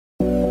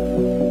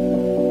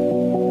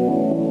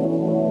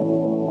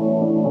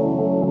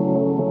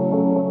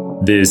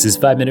This is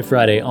 5 Minute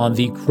Friday on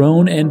the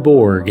Kron &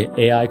 Borg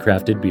AI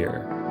crafted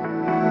beer.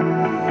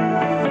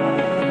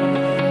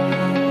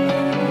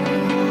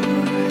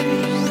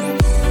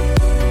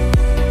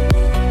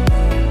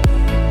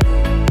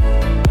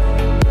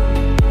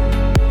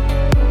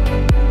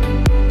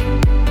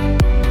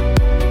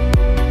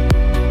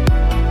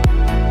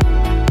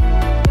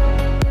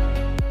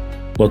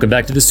 Welcome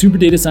back to the Super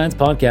Data Science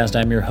Podcast.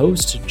 I'm your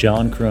host,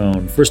 John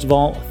Kron. First of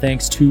all,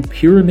 thanks to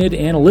Pyramid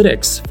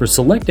Analytics for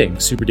selecting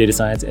Super Data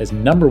Science as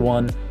number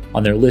one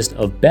on their list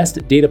of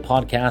best data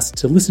podcasts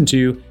to listen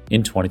to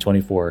in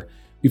 2024.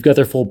 We've got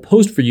their full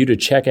post for you to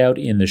check out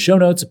in the show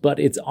notes, but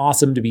it's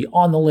awesome to be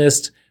on the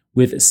list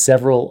with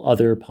several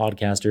other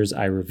podcasters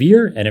I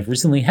revere and have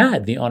recently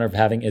had the honor of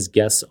having as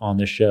guests on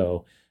the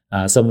show.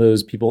 Some of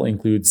those people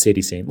include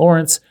Sadie St.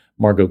 Lawrence,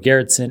 Margot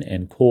Gerritsen,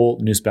 and Cole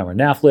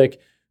Nussbaumer-Knaflic,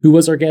 who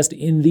was our guest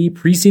in the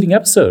preceding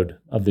episode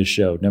of this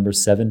show, number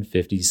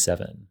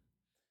 757.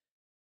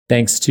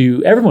 Thanks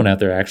to everyone out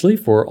there, actually,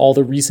 for all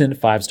the recent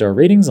 5-star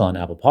ratings on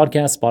Apple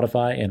Podcasts,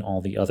 Spotify, and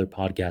all the other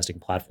podcasting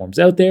platforms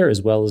out there,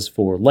 as well as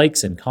for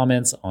likes and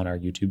comments on our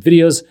YouTube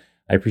videos.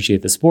 I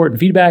appreciate the support and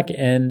feedback,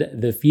 and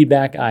the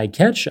feedback I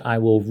catch, I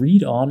will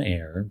read on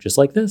air, just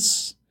like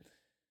this.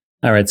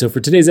 All right, so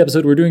for today's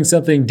episode, we're doing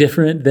something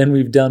different than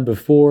we've done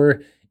before.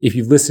 If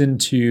you've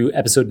listened to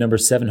episode number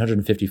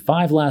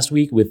 755 last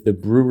week with the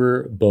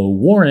brewer Bo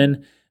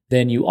Warren,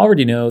 then you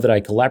already know that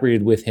I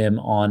collaborated with him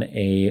on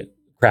a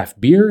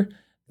craft beer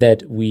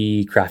that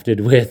we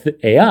crafted with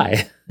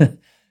AI.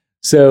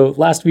 So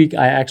last week,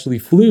 I actually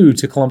flew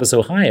to Columbus,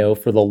 Ohio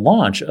for the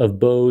launch of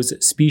Bo's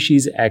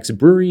Species X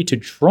Brewery to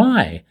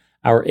try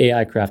our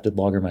AI crafted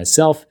lager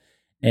myself.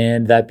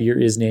 And that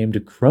beer is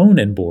named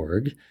Kron &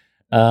 Borg.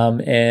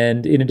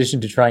 And in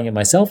addition to trying it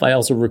myself, I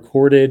also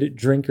recorded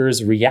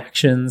drinkers'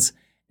 reactions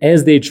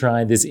as they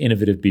tried this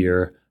innovative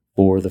beer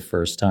for the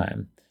first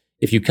time.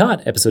 If you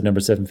caught episode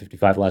number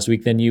 755 last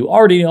week, then you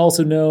already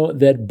also know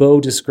that Bo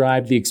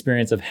described the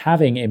experience of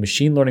having a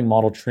machine learning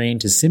model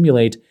trained to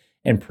simulate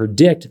and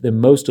predict the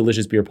most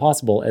delicious beer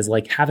possible as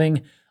like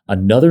having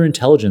another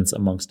intelligence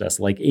amongst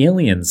us, like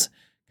aliens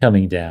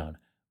coming down.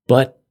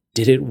 But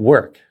did it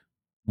work?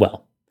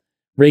 Well,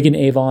 Reagan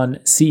Avon,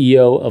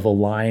 CEO of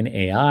Align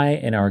AI,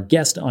 and our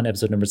guest on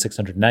episode number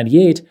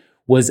 698,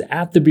 was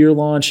at the beer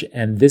launch,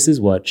 and this is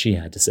what she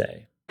had to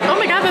say. Oh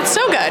my God, that's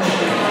so good.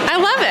 I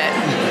love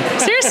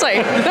it.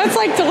 Seriously, that's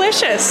like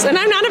delicious. And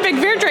I'm not a big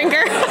beer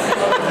drinker.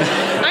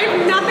 I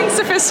have nothing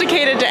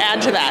sophisticated to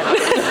add to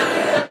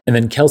that. And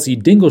then Kelsey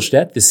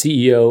Dingelstedt, the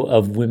CEO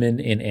of Women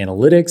in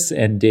Analytics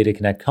and Data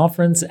Connect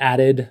Conference,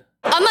 added,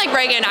 unlike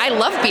Reagan, I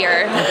love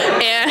beer,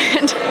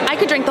 and I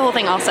could drink the whole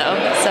thing also,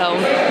 so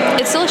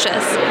it's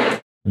delicious.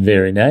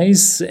 Very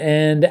nice.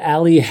 And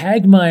Ali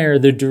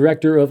Hagmeyer, the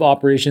Director of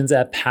Operations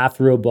at Path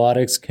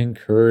Robotics,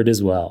 concurred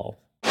as well.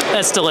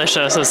 That's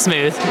delicious. It's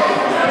smooth. Super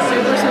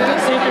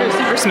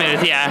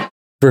smooth, yeah.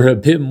 For a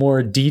bit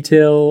more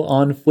detail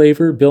on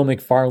flavor, Bill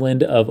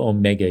McFarland of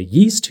Omega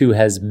Yeast, who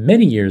has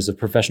many years of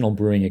professional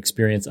brewing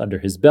experience under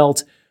his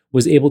belt,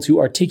 was able to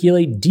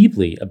articulate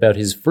deeply about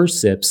his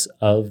first sips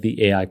of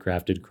the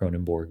AI-crafted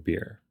Kron & Borg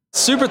beer.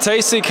 Super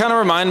tasty, kind of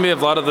remind me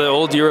of a lot of the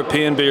old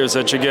European beers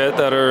that you get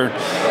that are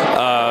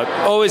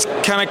always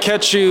kind of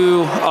catch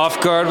you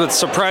off guard with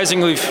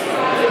surprisingly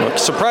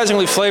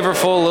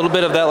flavorful, a little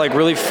bit of that like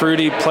really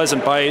fruity,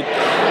 pleasant bite,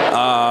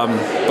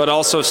 but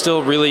also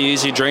still really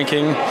easy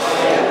drinking.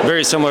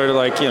 Very similar to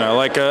like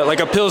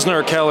a Pilsner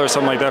or Keller or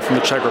something like that from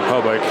the Czech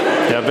Republic.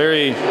 Yeah,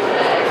 very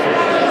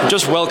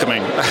just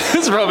welcoming.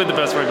 That's probably the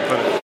best way to put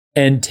it.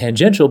 And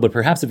tangential, but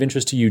perhaps of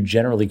interest to you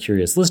generally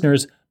curious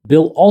listeners,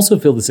 Bill also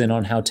filled us in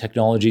on how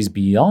technologies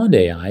beyond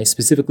AI,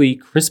 specifically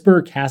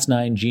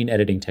CRISPR-Cas9 gene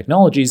editing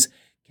technologies,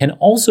 can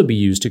also be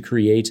used to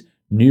create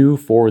new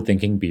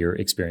forward-thinking beer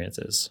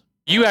experiences.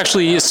 You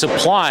actually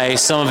supply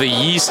some of the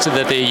yeast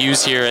that they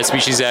use here at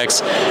Species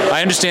X.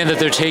 I understand that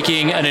they're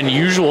taking an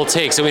unusual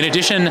take. So in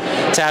addition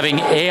to having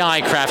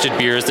AI-crafted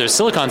beers, they're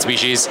silicon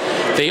species,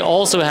 they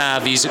also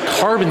have these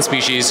carbon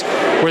species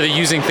where they're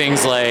using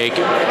things like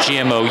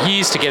GMO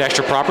yeast to get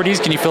extra properties.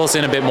 Can you fill us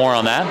in a bit more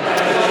on that?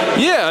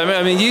 Yeah,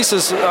 I mean yeast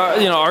is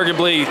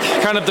arguably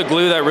kind of the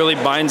glue that really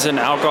binds in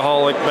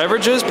alcoholic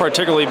beverages,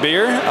 particularly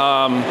beer.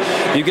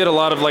 You get a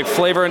lot of like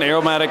flavor and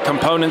aromatic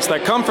components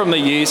that come from the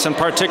yeast, and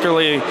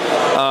particularly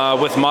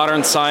with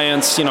modern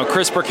science,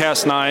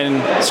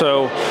 CRISPR-Cas9.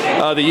 So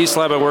the yeast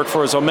lab I work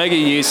for is Omega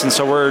Yeast, and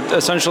so we're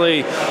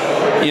essentially,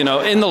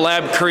 in the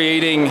lab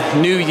creating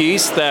new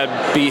yeast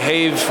that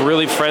behave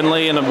really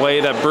friendly in a way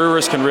that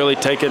brewers can really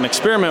take and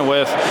experiment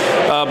with,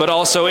 but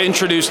also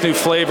introduce new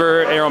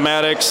flavor,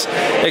 aromatics,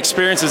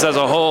 experiences as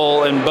a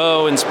whole. And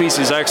Bo and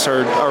Species X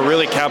are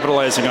really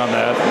capitalizing on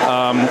that,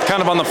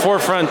 kind of on the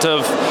forefront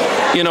of,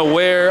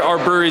 where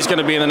our brewery is going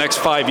to be in the next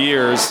 5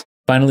 years.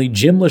 Finally,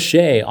 Jim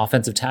Lachey,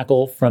 offensive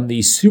tackle from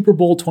the Super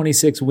Bowl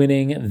 26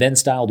 winning, then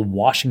styled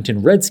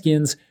Washington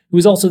Redskins, who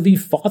is also the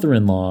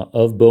father-in-law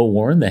of Bo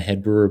Warren, the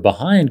head brewer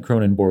behind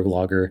Kron & Borg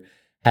Lager,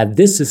 had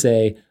this to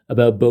say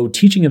about Bo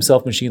teaching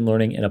himself machine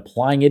learning and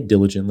applying it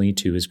diligently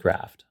to his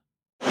craft.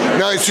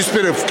 No, it's just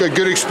been a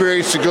good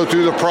experience to go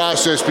through the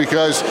process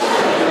because,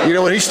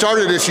 when he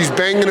started this, he's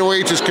banging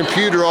away at his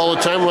computer all the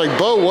time. I'm like,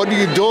 Bo, what are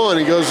you doing?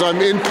 He goes, I'm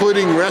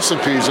inputting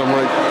recipes. I'm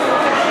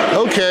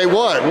like, okay,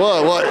 what?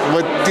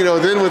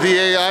 But, then with the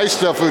AI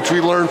stuff, which we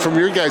learned from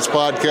your guys'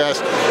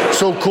 podcast,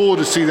 so cool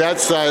to see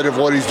that side of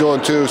what he's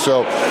doing too.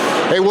 So,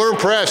 hey, we're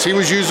impressed. He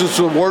was using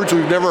some words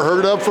we've never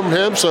heard of from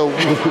him. So,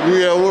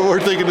 we're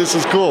thinking this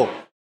is cool.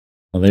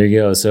 Well, there you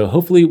go. So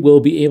hopefully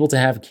we'll be able to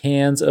have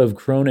cans of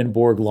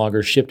Kronenbourg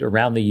lager shipped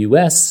around the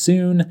US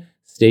soon.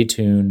 Stay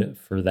tuned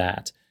for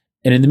that.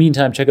 And in the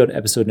meantime, check out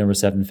episode number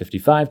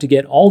 755 to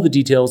get all the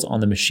details on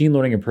the machine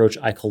learning approach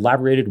I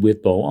collaborated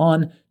with Bo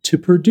on to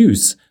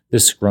produce the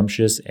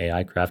scrumptious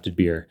AI crafted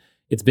beer.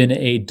 It's been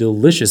a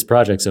delicious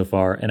project so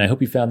far, and I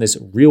hope you found this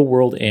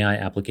real-world AI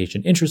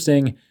application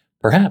interesting.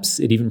 Perhaps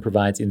it even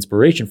provides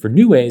inspiration for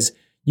new ways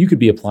you could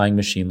be applying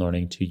machine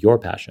learning to your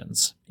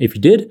passions. If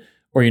you did,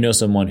 or you know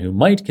someone who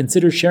might,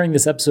 consider sharing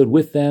this episode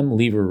with them.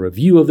 Leave a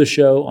review of the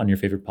show on your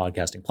favorite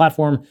podcasting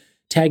platform.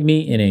 Tag me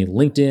in a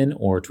LinkedIn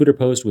or Twitter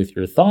post with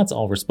your thoughts.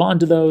 I'll respond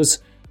to those.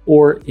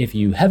 Or if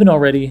you haven't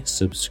already,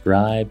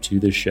 subscribe to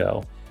the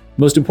show.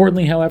 Most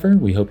importantly, however,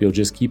 we hope you'll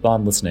just keep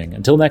on listening.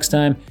 Until next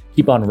time,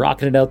 keep on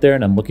rocking it out there,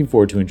 and I'm looking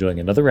forward to enjoying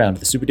another round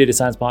of the Super Data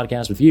Science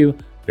Podcast with you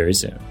very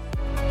soon.